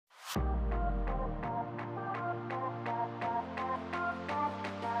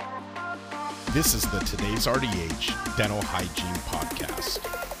This is the Today's RDH Dental Hygiene Podcast,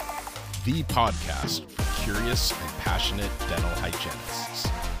 the podcast for curious and passionate dental hygienists.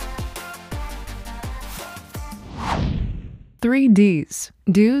 3 Ds,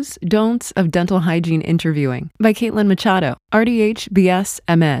 Do's, Don'ts of Dental Hygiene Interviewing by Caitlin Machado, RDH BS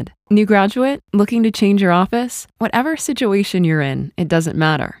MEd. New graduate, looking to change your office? Whatever situation you're in, it doesn't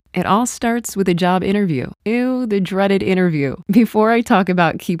matter. It all starts with a job interview. Ew, the dreaded interview. Before I talk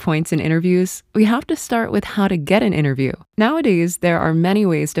about key points in interviews, we have to start with how to get an interview. Nowadays, there are many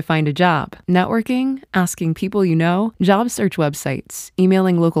ways to find a job. Networking, asking people you know, job search websites,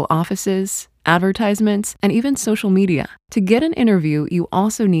 emailing local offices, advertisements, and even social media. To get an interview, you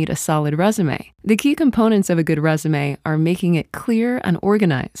also need a solid resume. The key components of a good resume are making it clear and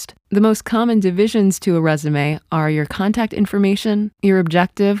organized. The most common divisions to a resume are your contact information, your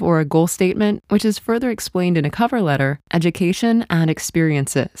objective or a goal statement, which is further explained in a cover letter, education, and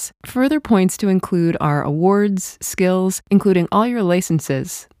experiences. Further points to include are awards, skills, including all your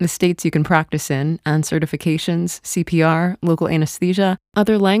licenses, the states you can practice in, and certifications, CPR, local anesthesia,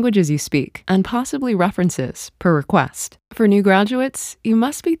 other languages you speak, and possibly references per request. For new graduates, you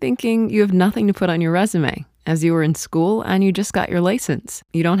must be thinking you have nothing to put on your resume, as you were in school and you just got your license.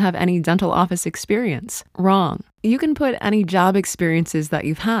 You don't have any dental office experience. Wrong. You can put any job experiences that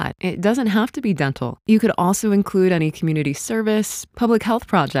you've had. It doesn't have to be dental. You could also include any community service, public health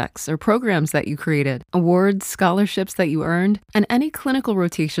projects, or programs that you created, awards, scholarships that you earned, and any clinical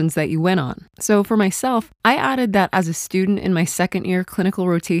rotations that you went on. So for myself, I added that as a student in my second year clinical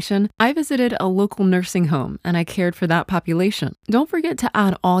rotation, I visited a local nursing home and I cared for that population. Don't forget to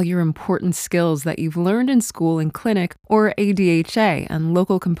add all your important skills that you've learned in school and clinic or ADHA and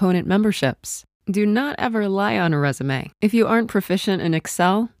local component memberships. Do not ever lie on a resume. If you aren't proficient in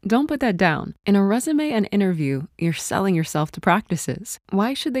Excel, don't put that down. In a resume and interview, you're selling yourself to practices.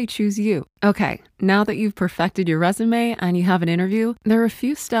 Why should they choose you? Okay, now that you've perfected your resume and you have an interview, there are a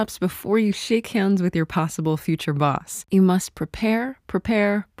few steps before you shake hands with your possible future boss. You must prepare,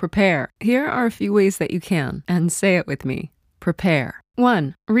 prepare, prepare. Here are a few ways that you can, and say it with me. Prepare.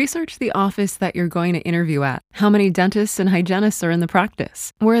 1. Research the office that you're going to interview at. How many dentists and hygienists are in the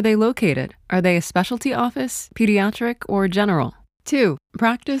practice? Where are they located? Are they a specialty office, pediatric, or general? 2.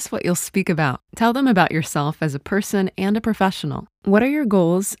 Practice what you'll speak about. Tell them about yourself as a person and a professional. What are your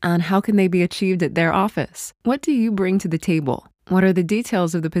goals and how can they be achieved at their office? What do you bring to the table? What are the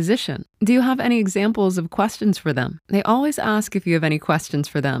details of the position? Do you have any examples of questions for them? They always ask if you have any questions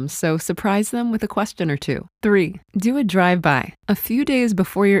for them, so surprise them with a question or two. 3. Do a drive-by. A few days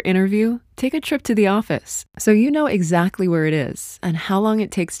before your interview, take a trip to the office so you know exactly where it is and how long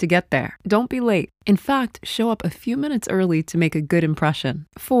it takes to get there. Don't be late. In fact, show up a few minutes early to make a good impression.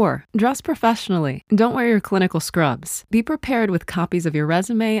 4. Dress professionally. Don't wear your clinical scrubs. Be prepared with copies of your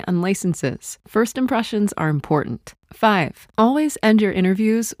resume and licenses. First impressions are important. 5. Always end your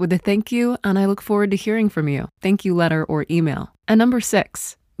interviews with a thank you and I look forward to hearing from you. Thank you letter or email. And number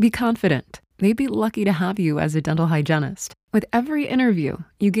 6, be confident. They'd be lucky to have you as a dental hygienist. With every interview,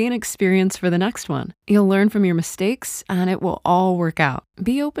 you gain experience for the next one. You'll learn from your mistakes and it will all work out.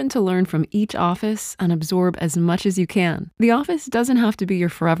 Be open to learn from each office and absorb as much as you can. The office doesn't have to be your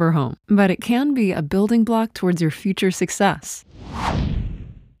forever home, but it can be a building block towards your future success.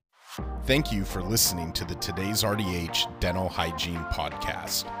 Thank you for listening to the Today's RDH Dental Hygiene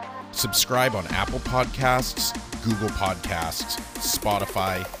Podcast. Subscribe on Apple Podcasts, Google Podcasts,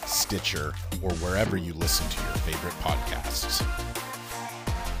 Spotify, Stitcher, or wherever you listen to your favorite podcasts.